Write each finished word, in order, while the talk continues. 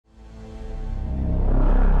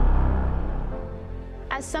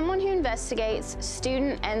As someone who investigates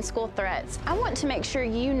student and school threats, I want to make sure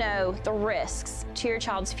you know the risks to your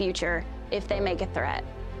child's future if they make a threat.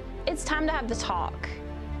 It's time to have the talk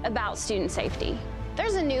about student safety.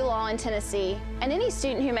 There's a new law in Tennessee, and any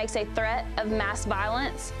student who makes a threat of mass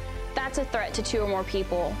violence, that's a threat to 2 or more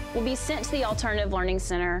people, will be sent to the Alternative Learning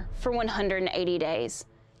Center for 180 days.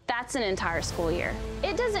 That's an entire school year.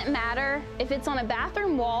 It doesn't matter if it's on a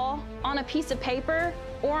bathroom wall, on a piece of paper,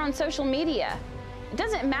 or on social media. It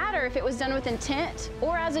doesn't matter if it was done with intent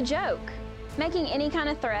or as a joke. Making any kind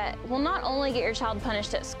of threat will not only get your child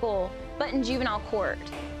punished at school, but in juvenile court,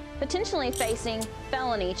 potentially facing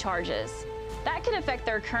felony charges. That could affect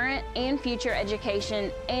their current and future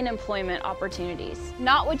education and employment opportunities.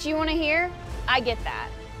 Not what you want to hear? I get that.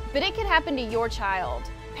 But it could happen to your child.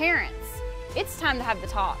 Parents, it's time to have the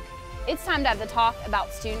talk. It's time to have the talk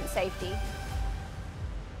about student safety.